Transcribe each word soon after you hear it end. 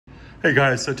Hey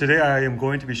guys, so today I am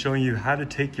going to be showing you how to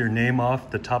take your name off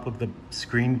the top of the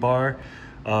screen bar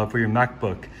for your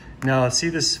MacBook. Now see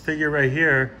this figure right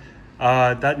here,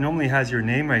 that normally has your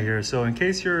name right here. So in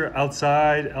case you're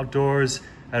outside, outdoors,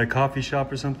 at a coffee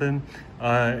shop or something,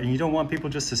 and you don't want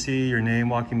people just to see your name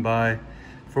walking by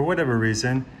for whatever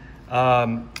reason,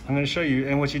 I'm going to show you.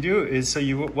 And what you do is, so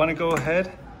you want to go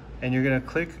ahead and you're going to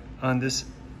click on this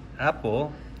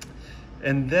Apple,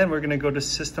 and then we're going to go to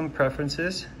System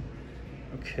Preferences.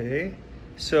 Okay,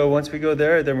 so once we go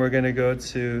there, then we're going to go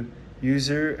to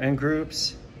User and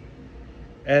Groups.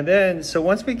 And then, so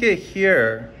once we get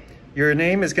here, your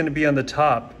name is going to be on the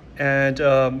top. And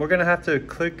we're going to have to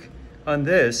click on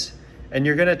this. And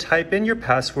you're going to type in your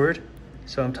password.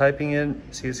 So I'm typing in,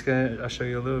 see, it's going to, I'll show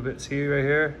you a little bit. See right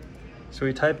here? So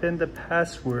we type in the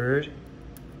password.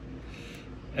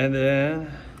 And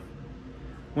then,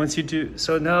 once you do,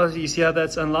 so now you see how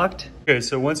that's unlocked? Okay,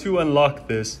 so once you unlock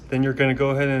this, then you're gonna go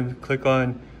ahead and click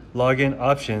on Login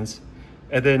Options.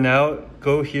 And then now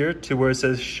go here to where it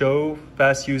says Show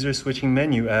Fast User Switching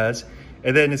Menu As.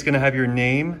 And then it's gonna have your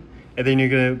name. And then you're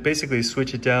gonna basically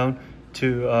switch it down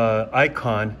to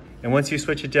icon. And once you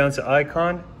switch it down to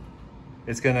icon,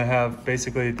 it's gonna have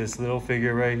basically this little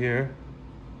figure right here.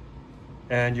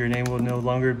 And your name will no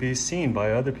longer be seen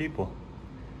by other people.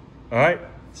 All right.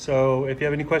 So if you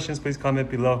have any questions, please comment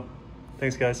below.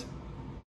 Thanks, guys.